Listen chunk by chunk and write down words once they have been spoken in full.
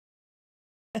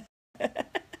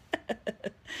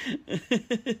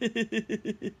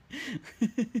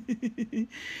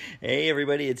Hey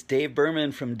everybody, it's Dave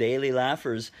Berman from Daily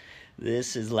Laughers.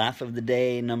 This is Laugh of the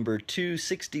Day number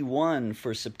 261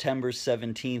 for September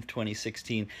 17th,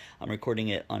 2016. I'm recording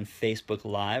it on Facebook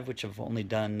Live, which I've only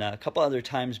done a couple other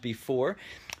times before.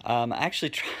 I actually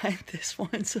tried this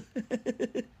once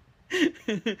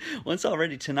once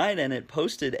already tonight, and it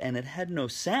posted and it had no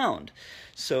sound.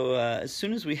 So as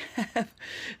soon as we have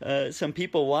some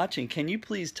people watching, can you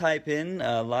please type in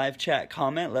live chat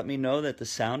comment, let me know that the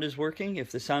sound is working.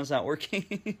 If the sound's not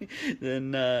working,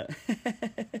 then we're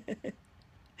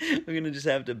gonna just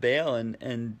have to bail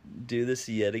and do this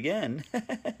yet again.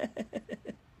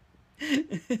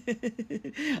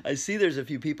 I see there's a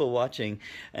few people watching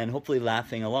and hopefully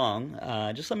laughing along.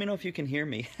 Just let me know if you can hear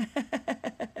me.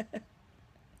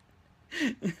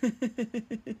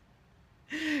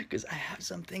 Because I have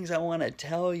some things I want to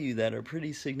tell you that are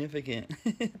pretty significant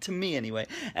to me anyway,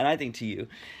 and I think to you.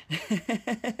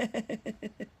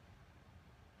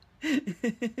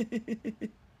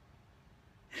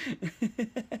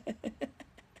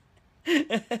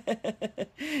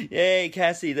 Yay,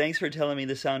 Cassie, thanks for telling me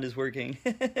the sound is working.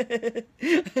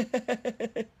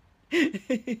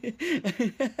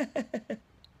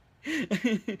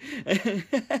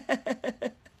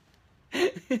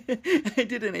 I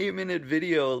did an 8-minute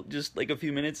video just like a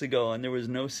few minutes ago and there was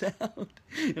no sound,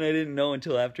 and I didn't know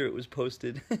until after it was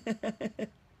posted.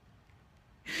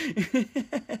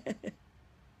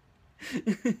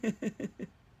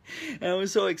 And I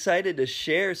was so excited to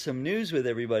share some news with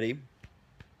everybody.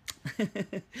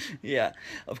 Yeah,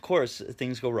 of course,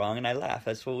 things go wrong and I laugh.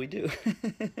 That's what we do.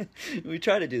 We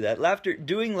try to do that.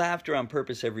 Doing laughter on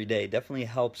purpose every day definitely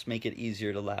helps make it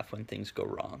easier to laugh when things go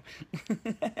wrong.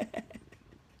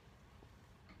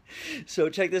 So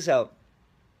check this out.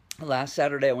 Last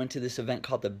Saturday I went to this event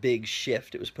called The Big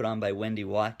Shift. It was put on by Wendy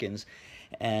Watkins,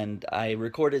 and I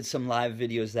recorded some live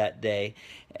videos that day,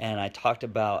 and I talked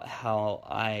about how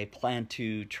I plan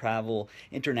to travel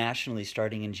internationally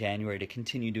starting in January to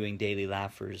continue doing Daily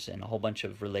Laughers and a whole bunch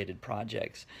of related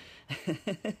projects.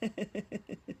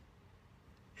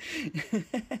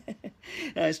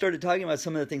 And I started talking about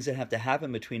some of the things that have to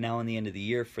happen between now and the end of the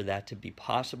year for that to be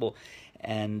possible.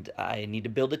 And I need to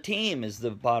build a team is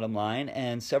the bottom line.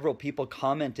 And several people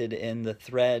commented in the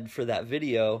thread for that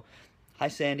video. Hi,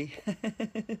 Sandy.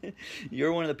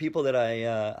 You're one of the people that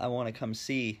I want to come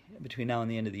see between now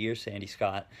and the end of the year, Sandy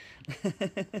Scott.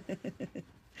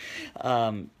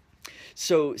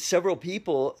 So several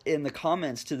people in the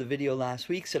comments to the video last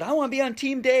week said, I want to be on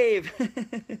Team Dave.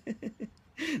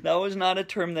 That was not a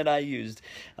term that I used.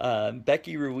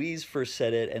 Becky Ruiz first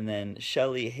said it, and then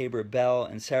Shelley Haber-Bell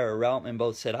and Sarah Routman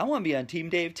both said, I want to be on Team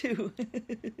Dave too.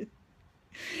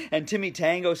 And Timmy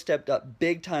Tango stepped up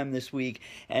big time this week,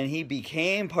 and he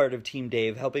became part of Team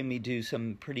Dave, helping me do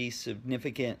some pretty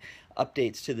significant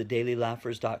updates to the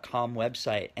dailylaughers.com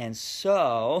website. And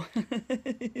so,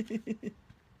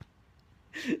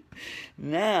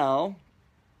 now,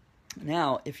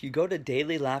 if you go to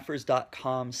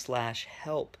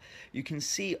dailylaughers.com/help, you can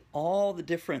see all the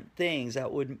different things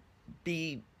that would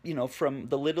be, from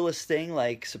the littlest thing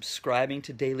like subscribing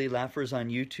to Daily Laughers on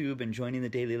YouTube and joining the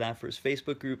Daily Laughers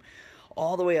Facebook group,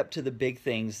 all the way up to the big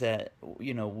things that,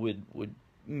 would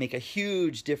make a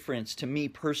huge difference to me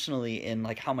personally in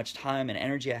like how much time and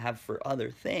energy I have for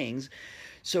other things.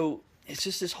 So it's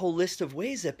just this whole list of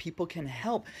ways that people can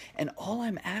help. And all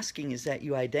I'm asking is that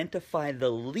you identify the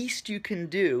least you can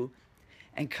do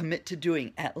and commit to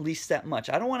doing at least that much.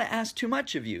 I don't want to ask too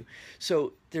much of you.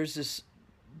 So there's this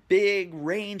big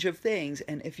range of things,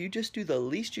 and if you just do the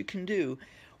least you can do,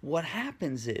 what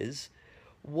happens is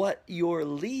what your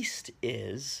least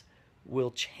is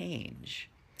will change.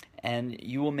 And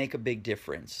you will make a big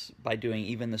difference by doing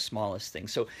even the smallest thing.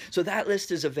 So that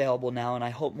list is available now, and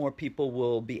I hope more people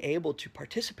will be able to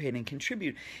participate and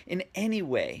contribute in any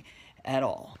way at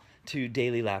all to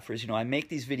Daily Laughers. I make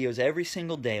these videos every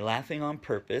single day, laughing on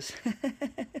purpose.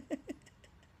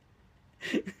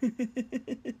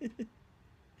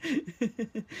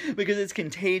 Because it's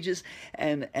contagious,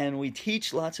 and we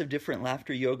teach lots of different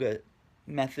laughter yoga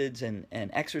methods and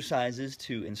exercises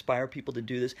to inspire people to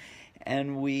do this,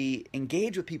 and we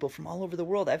engage with people from all over the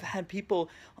world. I've had people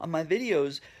on my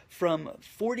videos from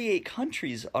 48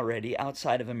 countries already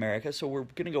outside of America, so we're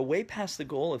going to go way past the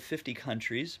goal of 50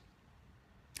 countries.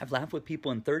 I've laughed with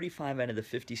people in 35 out of the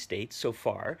 50 states so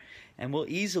far, and we'll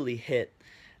easily hit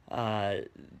uh,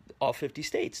 all 50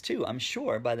 states too, I'm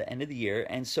sure, by the end of the year.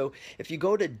 And so if you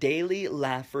go to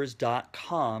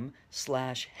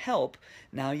dailylaughers.com/help,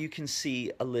 now you can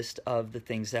see a list of the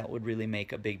things that would really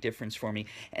make a big difference for me.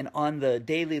 And on the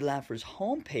Daily Laughers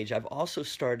homepage, I've also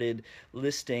started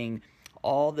listing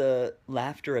all the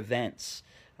laughter events,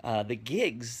 the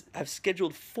gigs. I've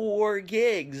scheduled 4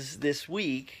 gigs this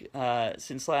week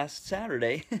since last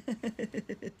Saturday.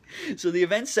 So the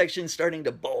events section is starting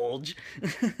to bulge.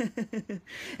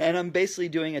 And I'm basically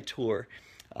doing a tour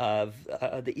of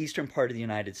the eastern part of the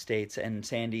United States. And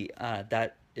Sandy,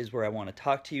 that is where I want to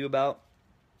talk to you about.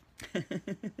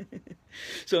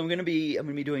 So I'm going to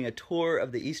be doing a tour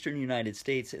of the eastern United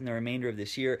States in the remainder of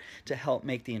this year to help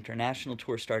make the international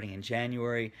tour starting in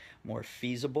January more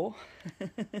feasible.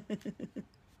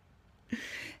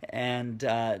 And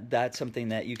that's something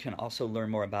that you can also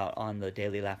learn more about on the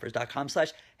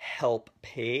dailylaughers.com/help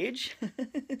page.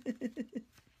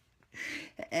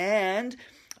 And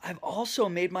I've also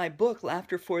made my book,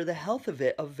 Laughter for the Health of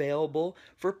It, available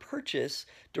for purchase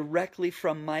directly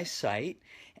from my site.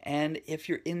 And if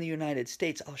you're in the United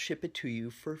States, I'll ship it to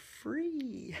you for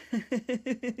free.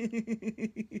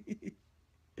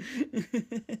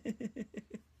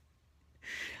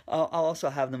 I'll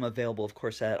also have them available, of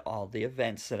course, at all the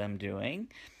events that I'm doing.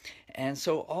 And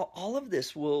so all of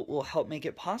this will help make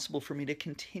it possible for me to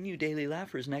continue Daily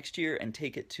Laughers next year and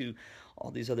take it to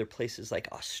all these other places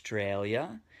like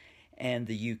Australia and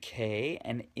the UK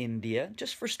and India,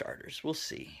 just for starters. We'll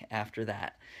see after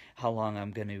that how long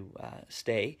I'm going to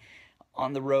stay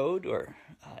on the road or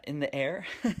in the air.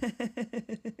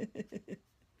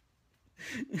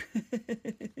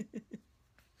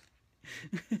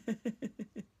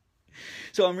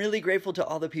 So I'm really grateful to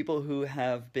all the people who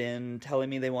have been telling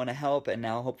me they want to help, and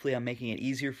now hopefully I'm making it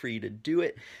easier for you to do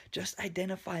it. Just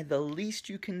identify the least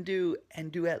you can do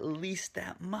and do at least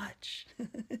that much.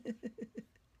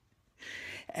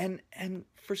 And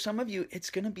for some of you, it's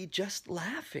going to be just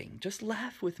laughing. Just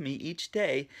laugh with me each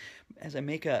day as I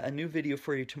make a new video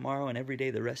for you tomorrow and every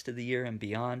day the rest of the year and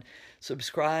beyond.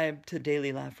 Subscribe to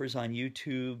Daily Laughers on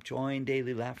YouTube. Join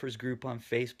Daily Laughers group on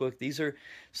Facebook. These are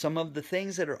some of the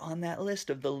things that are on that list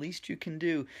of the least you can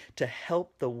do to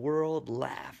help the world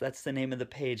laugh. That's the name of the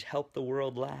page, Help the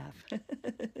World Laugh.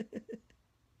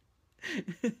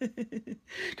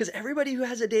 Because everybody who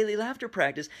has a daily laughter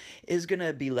practice is going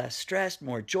to be less stressed,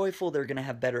 more joyful. They're going to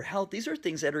have better health. These are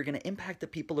things that are going to impact the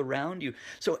people around you.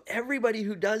 So everybody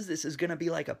who does this is going to be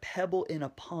like a pebble in a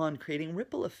pond, creating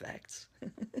ripple effects.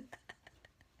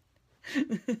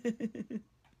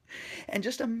 And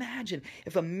just imagine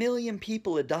if 1 million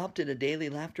people adopted a daily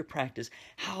laughter practice,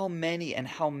 how many and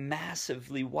how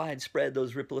massively widespread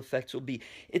those ripple effects will be.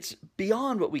 It's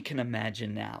beyond what we can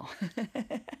imagine now.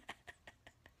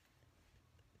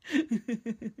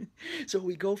 So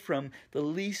we go from the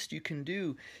least you can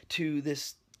do to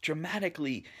this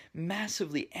dramatically,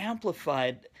 massively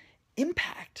amplified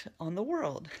impact on the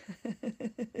world.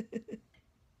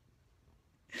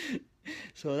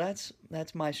 So that's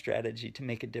my strategy to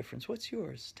make a difference. What's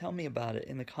yours? Tell me about it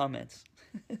in the comments.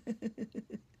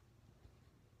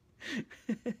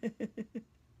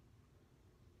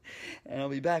 And I'll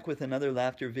be back with another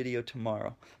laughter video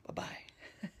tomorrow. Bye-bye.